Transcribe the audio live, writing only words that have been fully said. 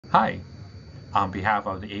Hi, on behalf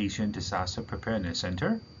of the Asian Disaster Preparedness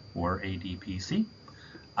Center, or ADPC,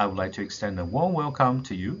 I would like to extend a warm welcome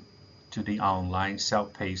to you to the online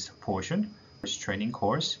self-paced portion of this training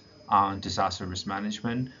course on disaster risk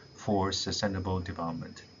management for sustainable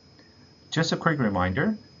development. Just a quick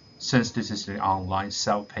reminder, since this is the online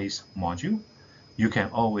self-paced module, you can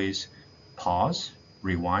always pause,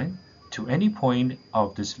 rewind to any point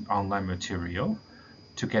of this online material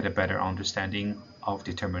to get a better understanding of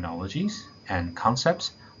the terminologies and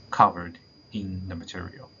concepts covered in the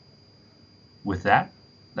material. With that,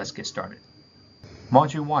 let's get started.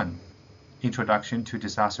 Module 1, Introduction to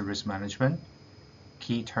Disaster Risk Management,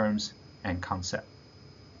 Key Terms and Concepts.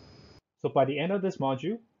 So by the end of this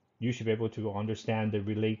module, you should be able to understand the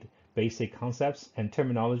related basic concepts and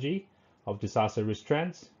terminology of disaster risk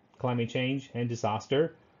trends, climate change and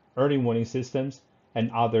disaster, early warning systems,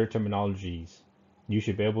 and other terminologies. You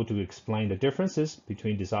should be able to explain the differences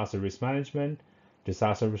between disaster risk management,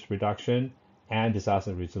 disaster risk reduction, and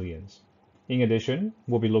disaster resilience. In addition,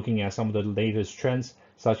 we'll be looking at some of the latest trends,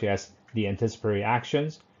 such as the anticipatory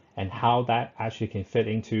actions and how that actually can fit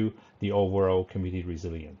into the overall community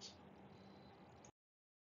resilience.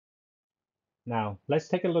 Now, let's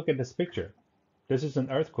take a look at this picture. This is an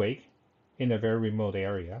earthquake in a very remote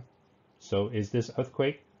area. So is this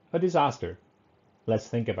earthquake a disaster? Let's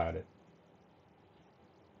think about it.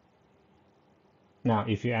 Now,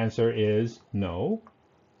 if your answer is no,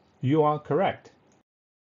 you are correct.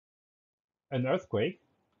 An earthquake,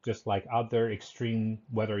 just like other extreme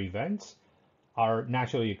weather events, are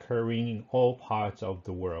naturally occurring in all parts of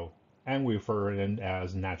the world, and we refer to them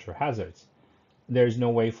as natural hazards. There is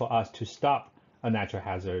no way for us to stop a natural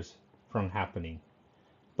hazard from happening.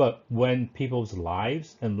 But when people's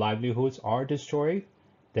lives and livelihoods are destroyed,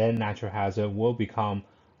 then natural hazard will become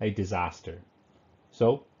a disaster.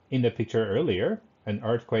 So in the picture earlier, an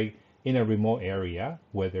earthquake in a remote area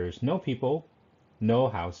where there's no people, no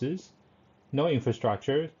houses, no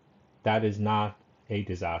infrastructure, that is not a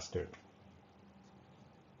disaster.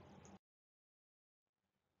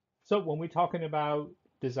 So when we're talking about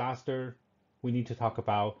disaster, we need to talk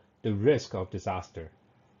about the risk of disaster.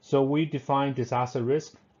 So we define disaster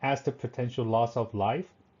risk as the potential loss of life,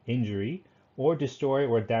 injury, or destroy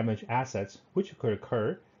or damage assets which could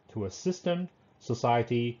occur to a system,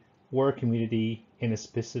 society, or community in a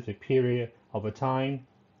specific period of a time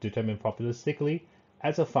determined probabilistically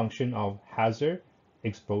as a function of hazard,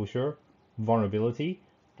 exposure, vulnerability,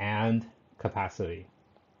 and capacity.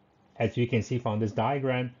 As you can see from this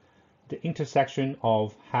diagram, the intersection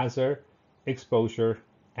of hazard, exposure,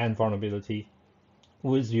 and vulnerability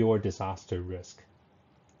with your disaster risk.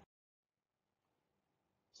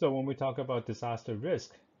 So when we talk about disaster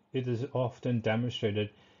risk, it is often demonstrated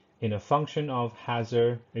in a function of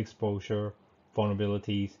hazard, exposure,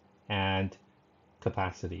 vulnerabilities, and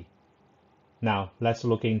capacity. Now, let's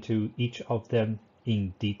look into each of them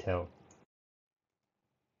in detail.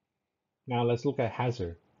 Now, let's look at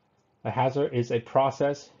hazard. A hazard is a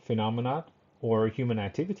process, phenomenon, or human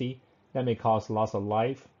activity that may cause loss of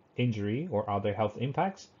life, injury, or other health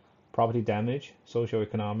impacts, property damage,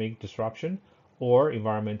 socioeconomic disruption, or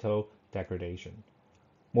environmental degradation.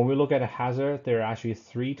 When we look at a hazard, there are actually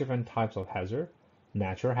three different types of hazard.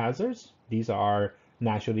 Natural hazards, these are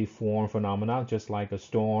naturally formed phenomena just like a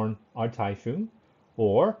storm or typhoon,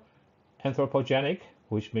 or anthropogenic,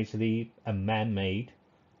 which basically a man-made,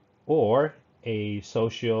 or a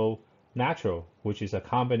social natural, which is a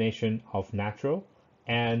combination of natural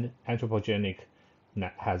and anthropogenic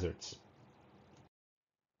hazards.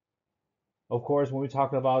 Of course, when we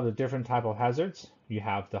talk about the different type of hazards, you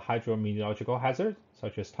have the hydrometeorological hazards,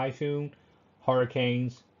 such as typhoon,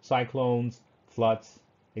 hurricanes, cyclones, floods,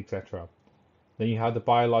 etc. Then you have the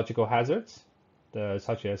biological hazards,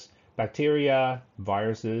 such as bacteria,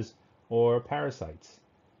 viruses, or parasites.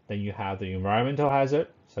 Then you have the environmental hazard,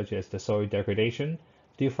 such as the soil degradation,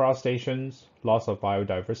 deforestation, loss of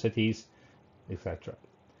biodiversities, etc.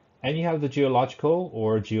 And you have the geological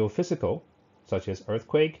or geophysical, such as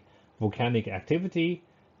earthquake, volcanic activity,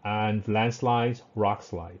 and landslides, rock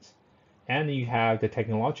slides. And you have the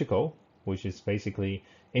technological, which is basically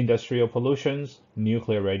industrial pollutions,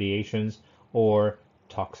 nuclear radiations, or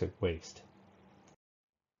toxic waste.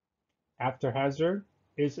 After hazard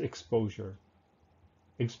is exposure.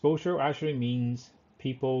 Exposure actually means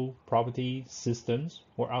people, property, systems,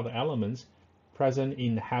 or other elements present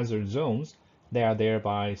in hazard zones that are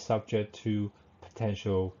thereby subject to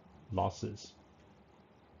potential losses.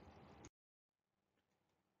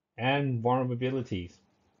 And vulnerabilities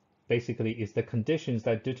basically is the conditions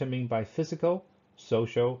that are determined by physical,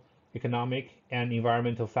 social, economic, and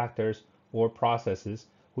environmental factors or processes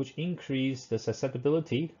which increase the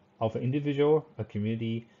susceptibility of an individual, a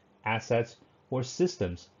community, assets, or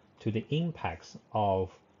systems to the impacts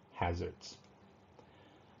of hazards.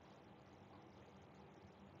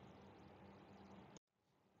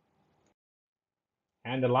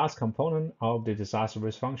 And the last component of the disaster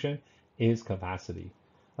risk function is capacity.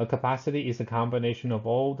 A capacity is a combination of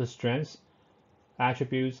all the strengths,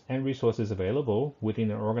 attributes, and resources available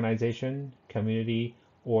within an organization, community,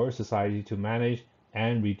 or society to manage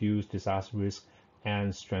and reduce disaster risk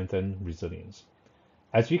and strengthen resilience.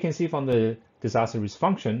 As you can see from the disaster risk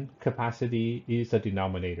function, capacity is the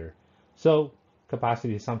denominator. So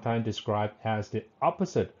capacity is sometimes described as the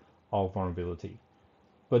opposite of vulnerability.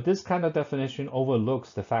 But this kind of definition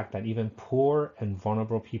overlooks the fact that even poor and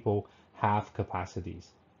vulnerable people have capacities.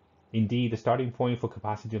 Indeed, the starting point for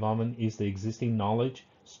capacity development is the existing knowledge,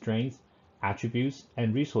 strengths, attributes,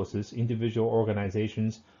 and resources individual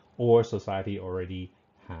organizations or society already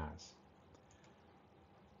has.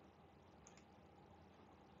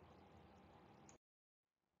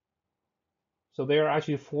 So there are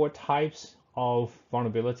actually 4 types of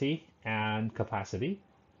vulnerability and capacity: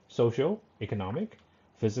 social, economic,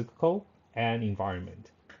 physical, and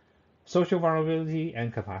environment. Social vulnerability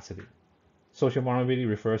and capacity. Social vulnerability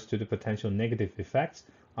refers to the potential negative effects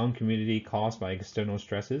on community caused by external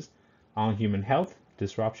stresses on human health,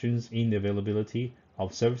 disruptions in the availability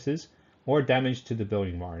of services, or damage to the built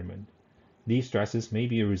environment. These stresses may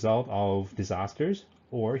be a result of disasters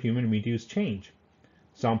or human-induced change.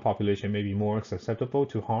 Some population may be more susceptible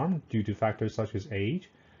to harm due to factors such as age,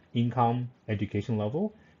 income, education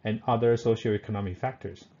level, and other socioeconomic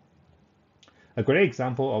factors. A great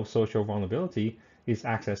example of social vulnerability is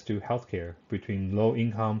access to healthcare between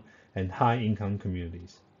low-income and high-income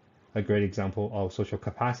communities. A great example of social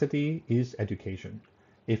capacity is education.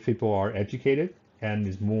 If people are educated and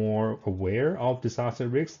is more aware of disaster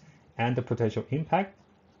risks and the potential impact,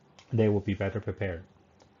 they will be better prepared.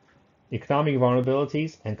 Economic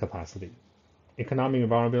vulnerabilities and capacity. Economic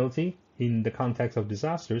vulnerability in the context of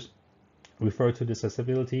disasters refer to the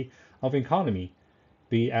susceptibility of economy,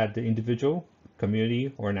 be at the individual,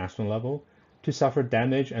 community, or national level, to suffer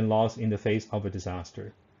damage and loss in the face of a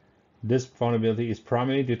disaster. This vulnerability is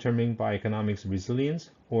primarily determined by economic resilience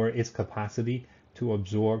or its capacity to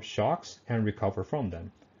absorb shocks and recover from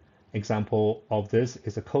them. Example of this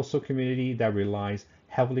is a coastal community that relies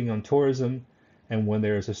heavily on tourism, and when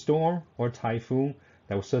there is a storm or typhoon,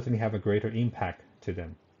 that will certainly have a greater impact to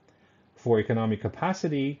them. For economic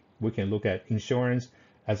capacity, we can look at insurance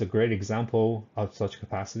as a great example of such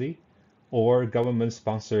capacity, or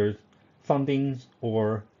government-sponsored funding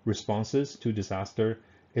or responses to disaster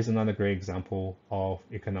is another great example of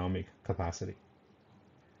economic capacity.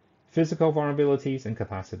 Physical vulnerabilities and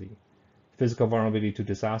capacity. Physical vulnerability to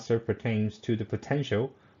disaster pertains to the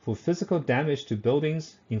potential for physical damage to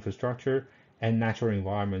buildings, infrastructure, and natural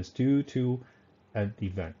environments due to an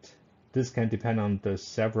event. This can depend on the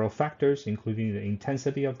several factors, including the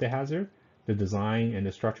intensity of the hazard, the design and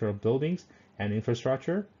the structure of buildings and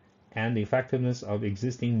infrastructure, and the effectiveness of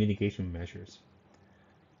existing mitigation measures.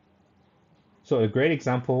 So a great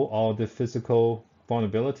example of the physical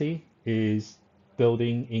vulnerability is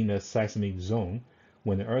building in a seismic zone.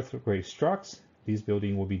 When the earthquake strikes, these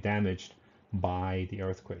buildings will be damaged by the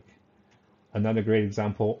earthquake. Another great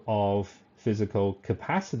example of physical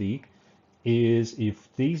capacity is if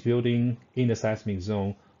these buildings in the seismic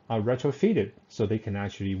zone are retrofitted so they can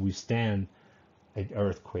actually withstand an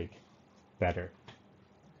earthquake better.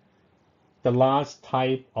 The last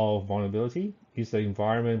type of vulnerability is the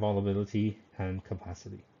environment vulnerability and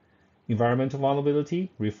capacity. Environmental vulnerability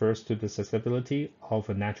refers to the susceptibility of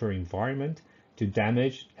a natural environment to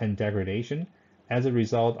damage and degradation as a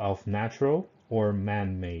result of natural or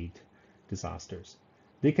man-made disasters.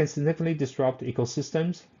 They can significantly disrupt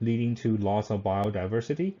ecosystems, leading to loss of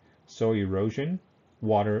biodiversity, soil erosion,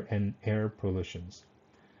 water and air pollutions.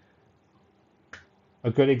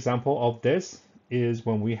 A good example of this is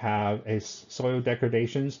when we have a soil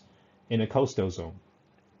degradations in a coastal zone.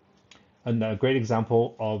 And a great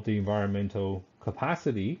example of the environmental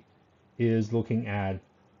capacity is looking at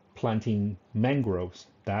planting mangroves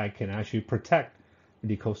that can actually protect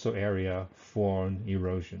the coastal area from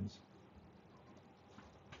erosions.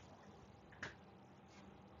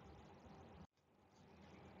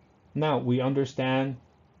 Now we understand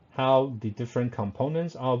how the different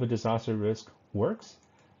components of a disaster risk works.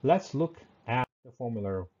 Let's look at the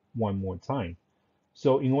formula one more time.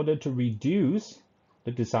 So in order to reduce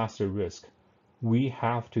the disaster risk, we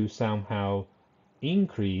have to somehow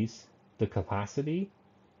increase the capacity,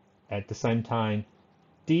 at the same time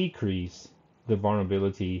decrease the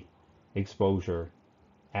vulnerability exposure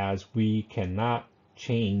as we cannot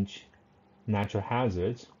change natural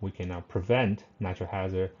hazards, we cannot prevent natural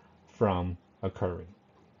hazard from occurring.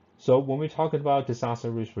 So when we're talking about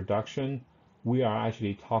disaster risk reduction, we are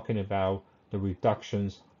actually talking about the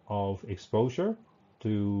reductions of exposure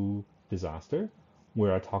to disaster. We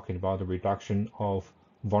are talking about the reduction of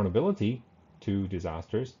vulnerability to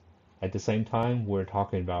disasters. At the same time, we're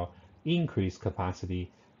talking about increased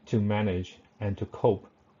capacity to manage and to cope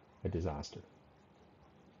a disaster.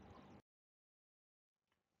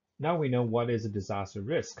 Now we know what is a disaster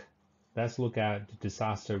risk. Let's look at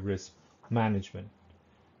disaster risk management.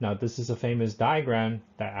 Now, this is a famous diagram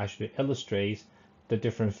that actually illustrates the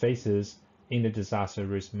different phases in the disaster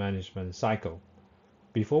risk management cycle.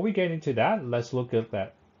 Before we get into that, let's look at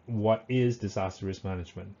that. What is disaster risk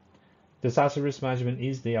management? Disaster risk management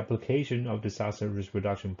is the application of disaster risk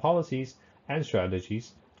reduction policies and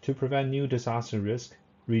strategies to prevent new disaster risk,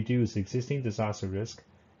 reduce existing disaster risk,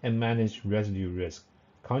 and manage residue risk,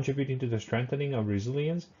 contributing to the strengthening of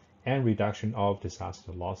resilience and reduction of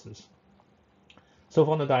disaster losses. So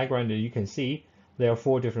from the diagram that you can see, there are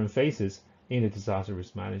 4 different phases in the disaster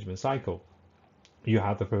risk management cycle. You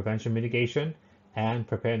have the prevention, mitigation, and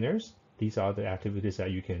preparedness. These are the activities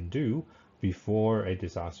that you can do before a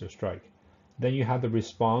disaster strike. Then you have the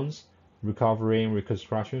response, recovery, and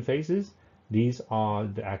reconstruction phases. These are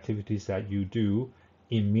the activities that you do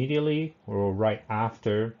immediately or right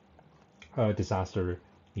after a disaster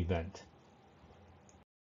event.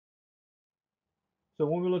 So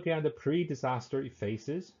when we're looking at the pre-disaster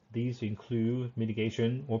phases, these include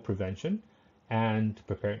mitigation or prevention and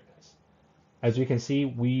preparedness. As you can see,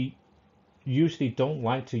 we usually don't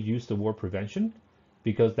like to use the word prevention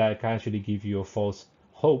because that can actually give you a false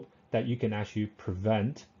hope that you can actually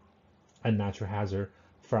prevent a natural hazard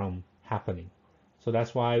from happening. So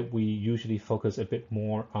that's why we usually focus a bit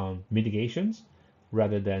more on mitigations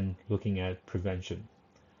rather than looking at prevention.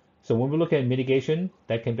 So when we look at mitigation,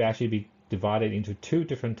 that can actually be divided into 2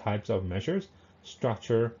 different types of measures,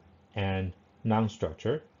 structure and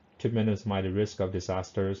non-structure, to minimize the risk of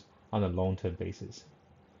disasters on a long-term basis.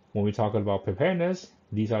 When we talk about preparedness,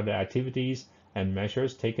 these are the activities and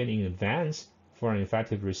measures taken in advance for an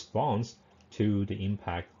effective response to the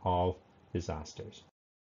impact of disasters.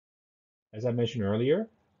 As I mentioned earlier,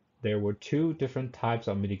 there were 2 different types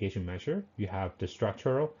of mitigation measure. You have the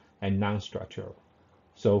structural and non-structural.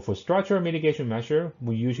 So for structural mitigation measure,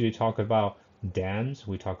 we usually talk about dams,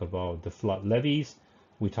 we talk about the flood levees,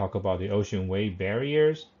 we talk about the ocean wave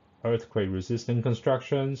barriers, earthquake-resistant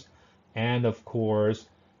constructions, and of course,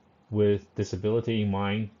 with disability in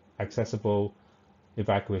mind, accessible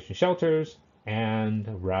evacuation shelters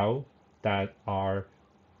and routes that are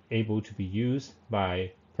able to be used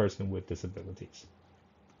by persons with disabilities.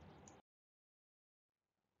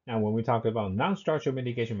 Now, when we talk about non-structural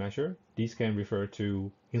mitigation measure, these can refer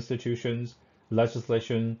to institutions,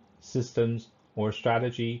 legislation, systems, or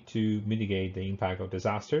strategy to mitigate the impact of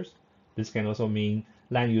disasters. This can also mean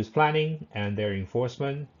land use planning and their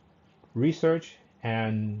enforcement, research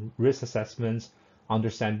and risk assessments,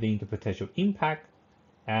 understanding the potential impact,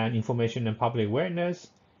 and information and public awareness,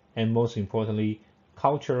 and most importantly,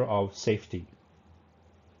 culture of safety.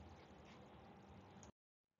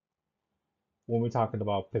 When we're talking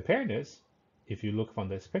about preparedness, if you look from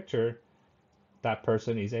this picture, that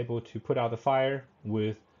person is able to put out the fire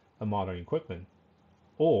with a modern equipment.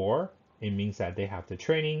 Or it means that they have the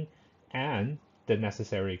training and the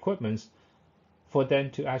necessary equipment for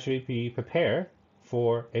them to actually be prepared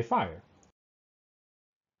for a fire.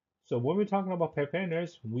 So when we're talking about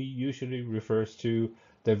preparedness, we usually refers to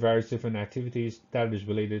the various different activities that is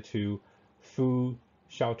related to food,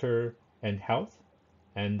 shelter, and health.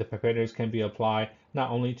 And the preparedness can be applied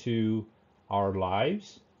not only to our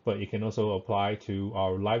lives, but it can also apply to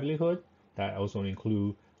our livelihood. That also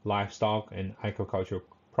include livestock and agricultural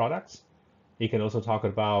products. It can also talk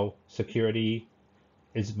about security.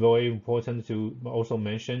 It's very important to also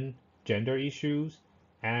mention gender issues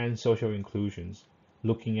and social inclusions,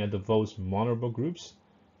 looking at the most vulnerable groups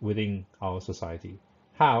within our society,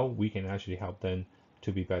 how we can actually help them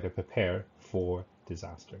to be better prepared for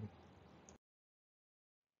disaster.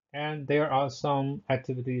 And there are some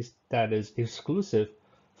activities that is exclusive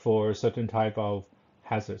for certain type of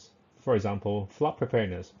hazards. For example, flood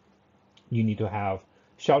preparedness. You need to have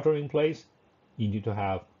shelter in place. You need to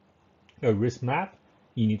have a risk map.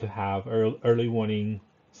 You need to have early warning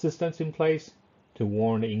systems in place to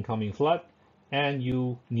warn the incoming flood. And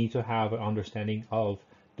you need to have an understanding of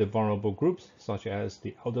the vulnerable groups, such as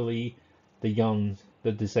the elderly, the young,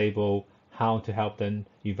 the disabled, how to help them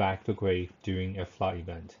evacuate during a flood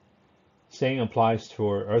event. Same applies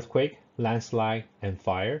for earthquake landslide, and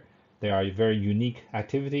fire. They are very unique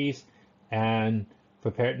activities and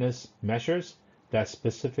preparedness measures that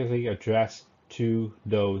specifically address to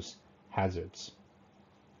those hazards.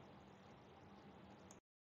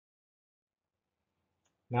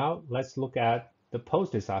 Now let's look at the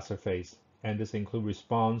post-disaster phase, and this includes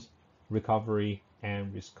response, recovery,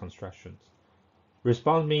 and reconstruction.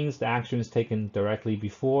 Response means the actions taken directly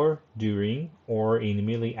before, during, or in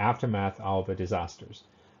immediately aftermath of a disaster.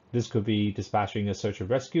 This could be dispatching a search and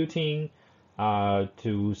rescue team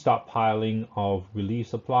to stop piling of relief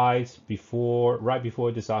supplies right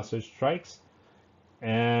before disaster strikes,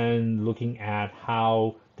 and looking at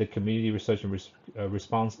how the community research and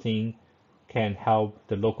response team can help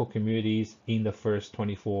the local communities in the first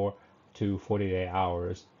 24 to 48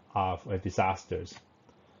 hours of a disaster.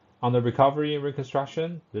 On the recovery and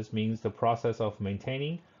reconstruction, this means the process of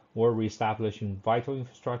maintaining or reestablishing vital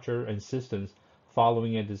infrastructure and systems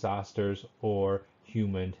following a disaster or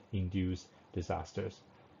human-induced disasters.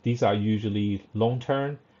 These are usually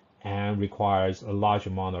long-term and requires a large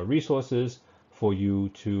amount of resources for you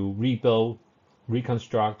to rebuild,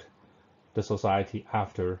 reconstruct the society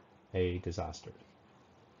after a disaster.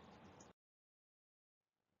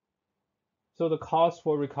 So the cost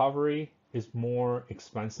for recovery is more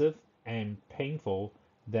expensive and painful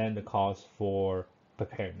than the cost for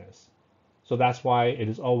preparedness. So that's why it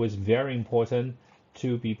is always very important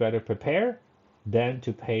to be better prepared than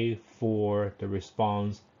to pay for the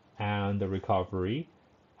response and the recovery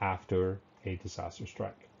after a disaster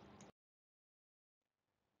strike.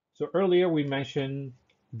 So earlier we mentioned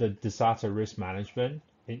the disaster risk management.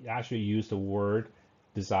 It actually used the word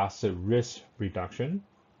disaster risk reduction,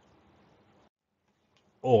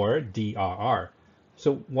 or DRR.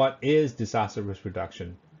 So what is disaster risk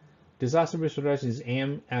reduction? Disaster risk reduction is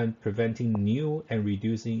aimed at preventing new and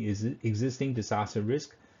reducing existing disaster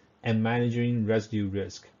risk and managing residue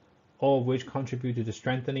risk, all of which contribute to the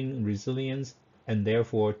strengthening resilience and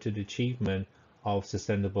therefore to the achievement of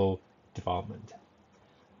sustainable development.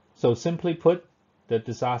 So simply put, the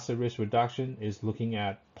disaster risk reduction is looking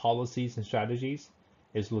at policies and strategies,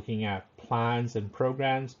 is looking at plans and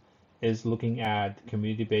programs, is looking at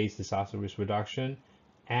community-based disaster risk reduction,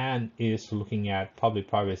 and is looking at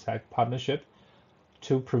public-private partnership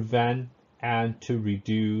to prevent and to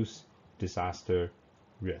reduce disaster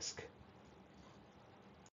risk.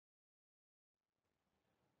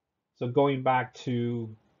 So going back to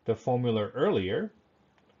the formula earlier,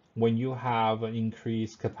 when you have an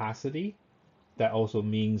increased capacity, that also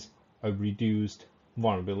means a reduced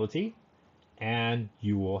vulnerability, and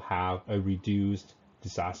you will have a reduced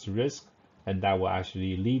disaster risk, and that will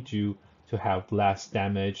actually lead you to have less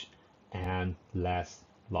damage and less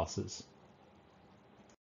losses.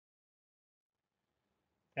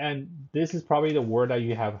 And this is probably the word that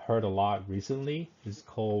you have heard a lot recently. It's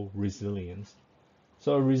called resilience.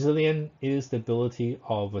 So resilience is the ability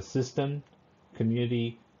of a system,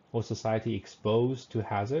 community, or society exposed to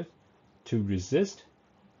hazard to resist,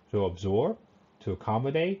 to absorb, to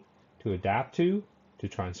accommodate, to adapt to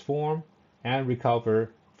transform, and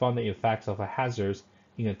recover from the effects of a hazard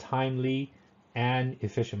in a timely and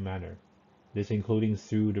efficient manner. This including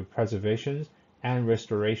through the preservation and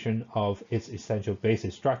restoration of its essential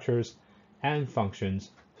basic structures and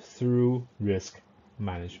functions through risk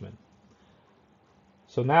management.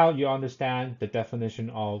 So now you understand the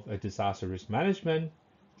definition of a disaster risk management,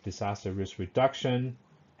 disaster risk reduction,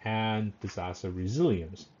 and disaster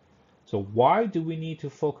resilience. So why do we need to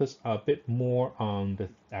focus a bit more on the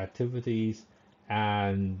activities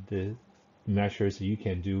and the measures you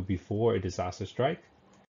can do before a disaster strike?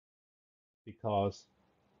 Because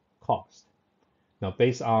cost. Now,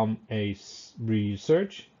 based on a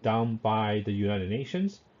research done by the United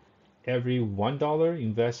Nations, every $1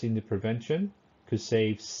 invested in the prevention could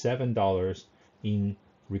save $7 in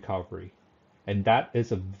recovery. And that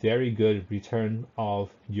is a very good return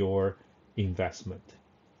of your investment.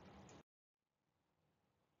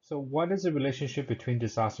 So what is the relationship between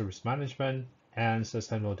disaster risk management and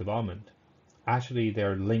sustainable development? Actually,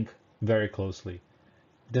 they're linked very closely.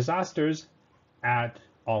 Disasters add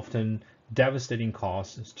often devastating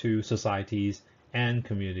costs to societies and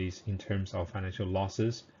communities in terms of financial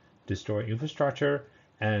losses, destroy infrastructure,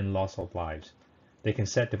 and loss of lives. They can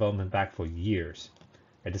set development back for years.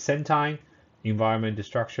 At the same time, environment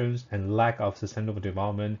destructions and lack of sustainable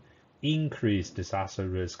development increase disaster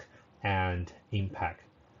risk and impact.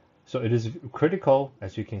 So it is critical,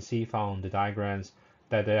 as you can see from the diagrams,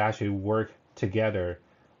 that they actually work together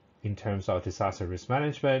in terms of disaster risk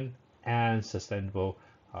management and sustainable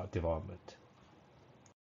development.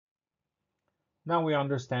 Now we're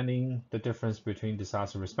understanding the difference between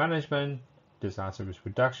disaster risk management, disaster risk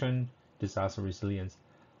reduction, disaster resilience.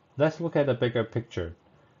 Let's look at the bigger picture.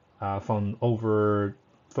 From over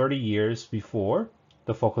 30 years before,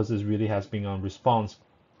 the focus really has been on response,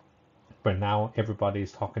 but now everybody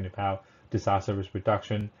is talking about disaster risk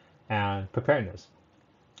reduction and preparedness.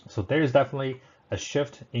 So there is definitely a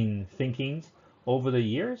shift in thinking over the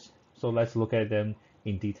years. So let's look at them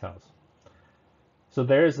in details. So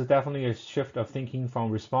there is definitely a shift of thinking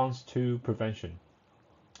from response to prevention.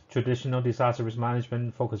 Traditional disaster risk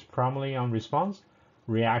management focused primarily on response,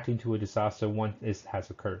 reacting to a disaster once it has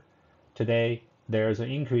occurred. Today, there is an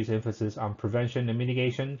increased emphasis on prevention and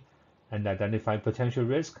mitigation, and identifying potential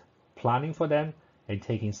risks, planning for them, and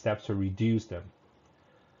taking steps to reduce them.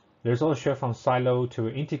 There's also a shift from silo to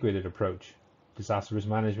an integrated approach. Disaster risk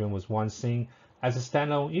management was once seen as a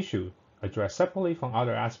standalone issue, addressed separately from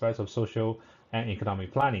other aspects of social and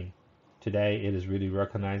economic planning. Today, it is really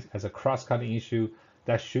recognized as a cross-cutting issue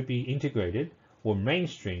that should be integrated or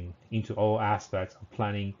mainstreamed into all aspects of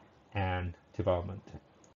planning and development.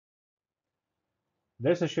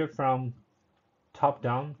 There's a shift from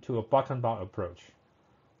top-down to a bottom-up approach.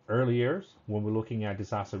 Earlier, when we're looking at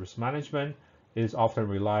disaster risk management, it is often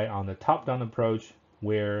rely on the top-down approach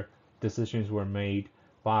where decisions were made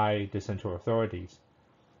by the central authorities.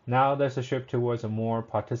 Now there's a shift towards a more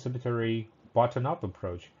participatory bottom-up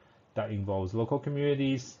approach that involves local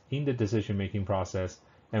communities in the decision-making process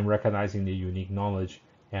and recognizing the unique knowledge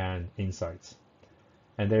and insights.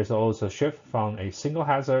 And there's also a shift from a single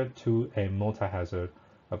hazard to a multi-hazard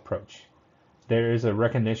approach. There is a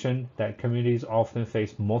recognition that communities often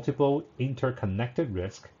face multiple interconnected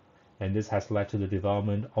risks, and this has led to the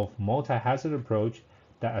development of multi-hazard approach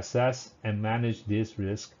that assess and manage these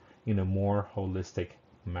risks in a more holistic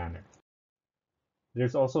manner.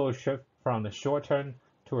 There's also a shift from the short-term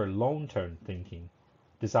to a long-term thinking.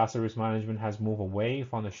 Disaster risk management has moved away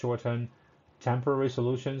from the short-term temporary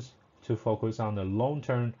solutions to focus on the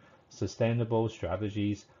long-term sustainable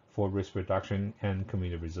strategies for risk reduction and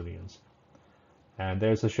community resilience. And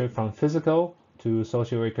there's a shift from physical to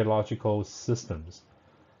socio-ecological systems.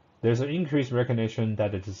 There's an increased recognition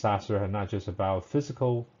that the disaster are not just about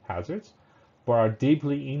physical hazards, but are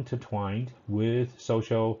deeply intertwined with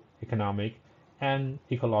social, economic, and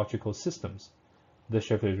ecological systems. This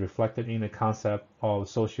shift is reflected in the concept of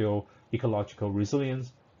socio-ecological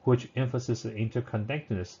resilience, which emphasizes the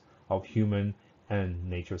interconnectedness of human and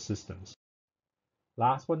nature systems.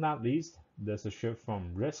 Last but not least, there's a shift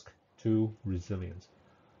from risk to resilience.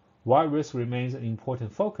 While risk remains an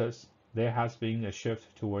important focus, there has been a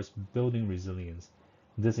shift towards building resilience.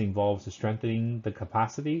 This involves strengthening the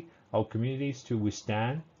capacity of communities to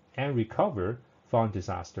withstand and recover from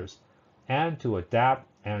disasters, and to adapt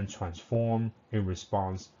and transform in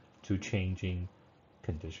response to changing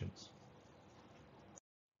conditions.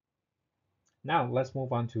 Now let's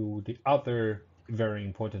move on to the other very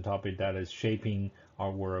important topic that is shaping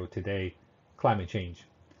our world today, climate change.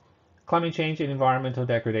 Climate change and environmental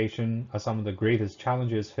degradation are some of the greatest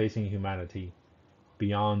challenges facing humanity.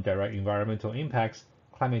 Beyond direct environmental impacts,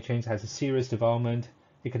 climate change has a serious development,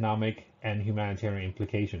 economic, and humanitarian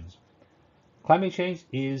implications. Climate change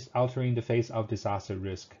is altering the face of disaster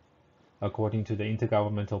risk. According to the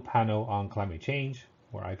Intergovernmental Panel on Climate Change,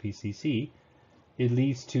 or IPCC, it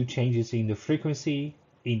leads to changes in the frequency,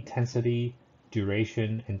 intensity,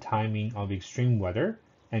 duration, and timing of extreme weather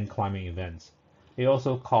and climate events. It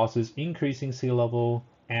also causes increasing sea level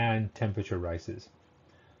and temperature rises.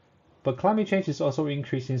 But climate change is also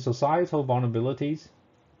increasing societal vulnerabilities,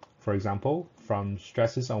 for example, from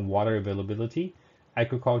stresses on water availability,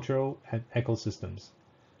 agricultural, and ecosystems.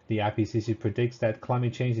 The IPCC predicts that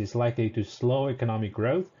climate change is likely to slow economic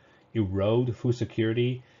growth, erode food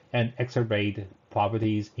security, and exacerbate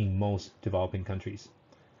poverty in most developing countries.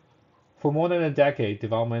 For more than a decade,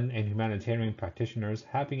 development and humanitarian practitioners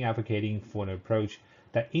have been advocating for an approach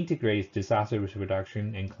that integrates disaster risk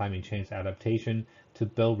reduction and climate change adaptation to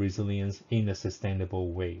build resilience in a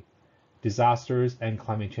sustainable way. Disasters and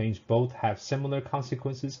climate change both have similar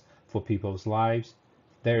consequences for people's lives.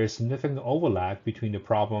 There is significant overlap between the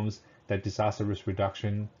problems that disaster risk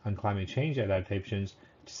reduction and climate change adaptations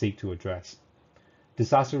seek to address.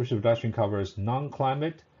 Disaster risk reduction covers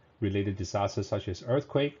non-climate related disasters such as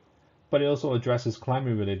earthquake, but it also addresses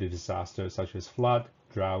climate-related disasters such as flood,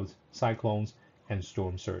 droughts, cyclones, and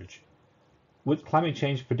storm surge. With climate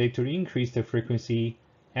change predicted to increase the frequency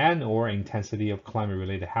and/or intensity of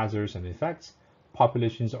climate-related hazards and effects,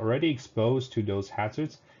 populations already exposed to those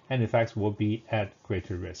hazards and effects will be at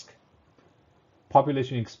greater risk.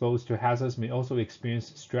 Population exposed to hazards may also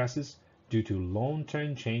experience stresses due to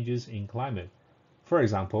long-term changes in climate, For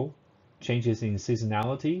example, changes in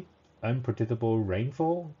seasonality, unpredictable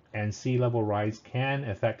rainfall, and sea level rise can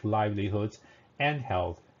affect livelihoods and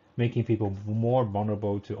health, making people more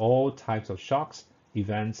vulnerable to all types of shocks,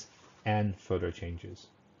 events, and further changes.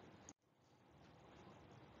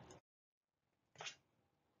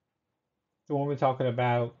 So when we're talking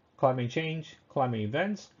about climate change, climate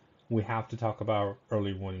events, we have to talk about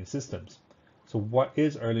early warning systems. So what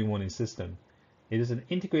is early warning system? It is an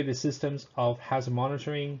integrated system of hazard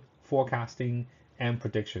monitoring, forecasting, and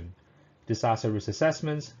prediction, disaster risk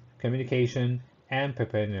assessments, communication, and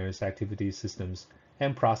preparedness activity systems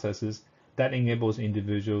and processes that enables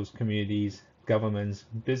individuals, communities, governments,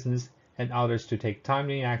 business, and others to take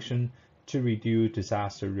timely action to reduce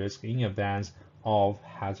disaster risk in advance of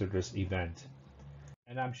hazardous event.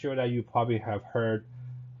 And I'm sure that you probably have heard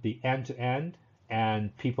the end-to-end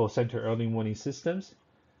and people-centered early warning systems.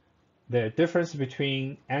 The difference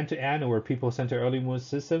between end-to-end or people-centered early warning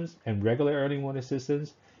systems and regular early warning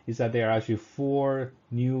systems is that there are actually 4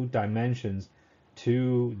 new dimensions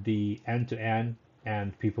to the end-to-end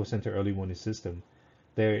and people-centered early warning system.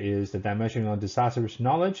 There is the dimension on disaster risk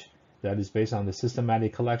knowledge that is based on the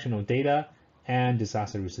systematic collection of data and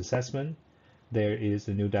disaster risk assessment. There is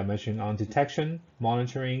the new dimension on detection,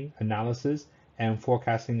 monitoring, analysis, and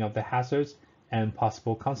forecasting of the hazards and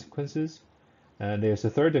possible consequences. There's a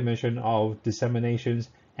third dimension of disseminations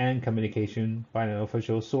and communication by an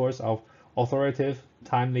official source of authoritative,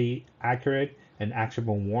 timely, accurate, and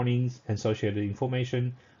actionable warnings and associated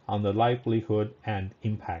information on the likelihood and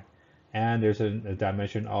impact. And there's a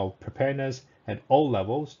dimension of preparedness at all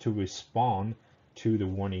levels to respond to the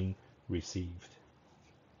warning received.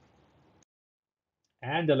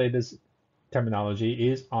 And the latest terminology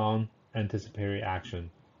is on anticipatory action.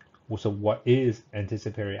 So what is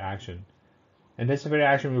anticipatory action? Anticipatory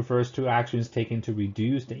action refers to actions taken to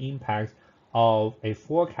reduce the impact of a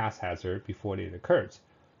forecast hazard before it occurs,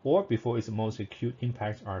 or before its most acute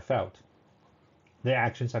impacts are felt. The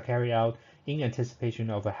actions are carried out in anticipation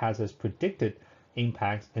of a hazard's predicted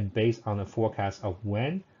impacts and based on a forecast of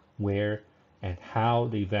when, where, and how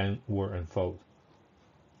the event will unfold.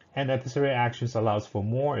 And anticipatory actions allows for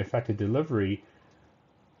more effective delivery.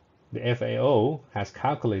 The FAO has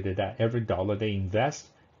calculated that every dollar they invest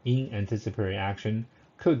in anticipatory action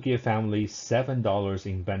could give families $7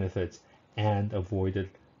 in benefits and avoided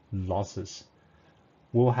losses.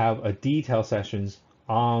 We'll have a detailed sessions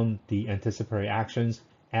on the anticipatory actions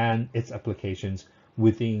and its applications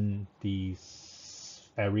within the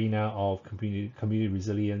arena of community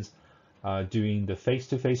resilience during the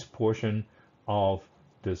face-to-face portion of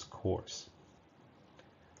this course.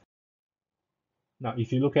 Now,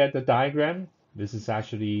 if you look at the diagram, this is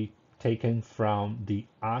actually taken from the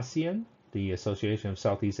ASEAN, the Association of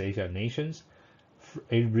Southeast Asia Nations,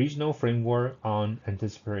 a regional framework on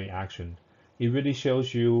anticipatory action. It really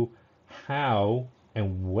shows you how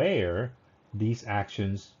and where these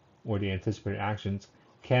actions or the anticipatory actions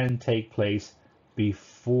can take place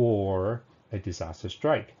before a disaster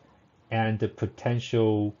strike and the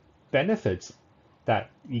potential benefits that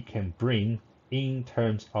it can bring in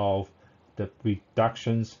terms of the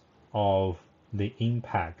reductions of the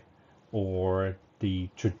impact or the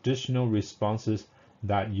traditional responses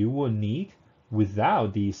that you will need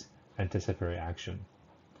without these anticipatory action.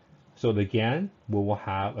 So again, we will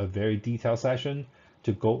have a very detailed session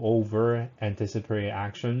to go over anticipatory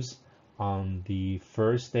actions on the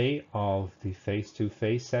first day of the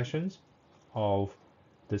face-to-face sessions of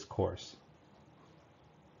this course.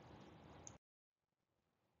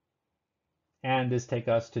 And this takes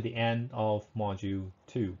us to the end of Module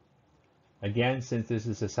 2. Again, since this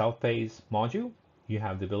is a self-paced module, you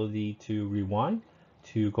have the ability to rewind,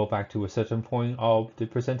 to go back to a certain point of the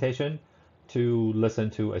presentation, to listen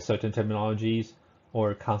to a certain terminologies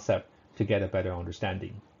or concept to get a better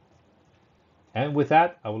understanding. And with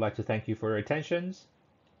that, I would like to thank you for your attention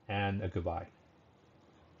and a goodbye.